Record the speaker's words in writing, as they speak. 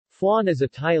Phuan is a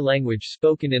Thai language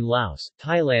spoken in Laos,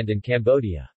 Thailand and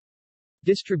Cambodia.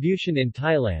 Distribution in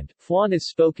Thailand, Phuan is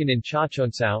spoken in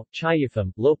Chachoengsao,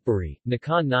 Chaiyaphum, Lopburi,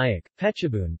 Nakhon Nayok,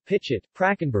 Phetchabun, Phichit,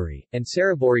 Prakanburi, and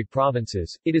Saraburi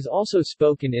provinces. It is also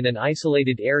spoken in an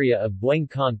isolated area of Bueng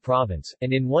Kan province,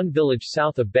 and in one village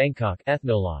south of Bangkok,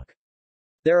 Ethnologue.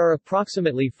 There are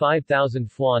approximately 5,000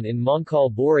 Phuan in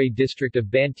Mongkol Bore district of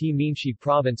Banteay Meanchey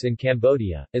province in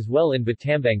Cambodia, as well in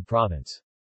Battambang province.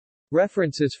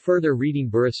 References. Further reading.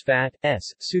 Burris Fat, S.,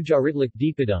 Sujaritlik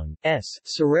Deepadung, S.,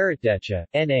 Sararitdecha,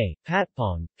 N.A.,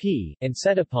 Patpong, P., and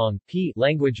Setapong, P.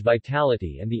 Language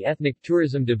Vitality and the Ethnic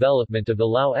Tourism Development of the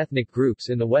Lao ethnic groups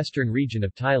in the western region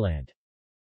of Thailand.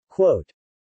 Quote,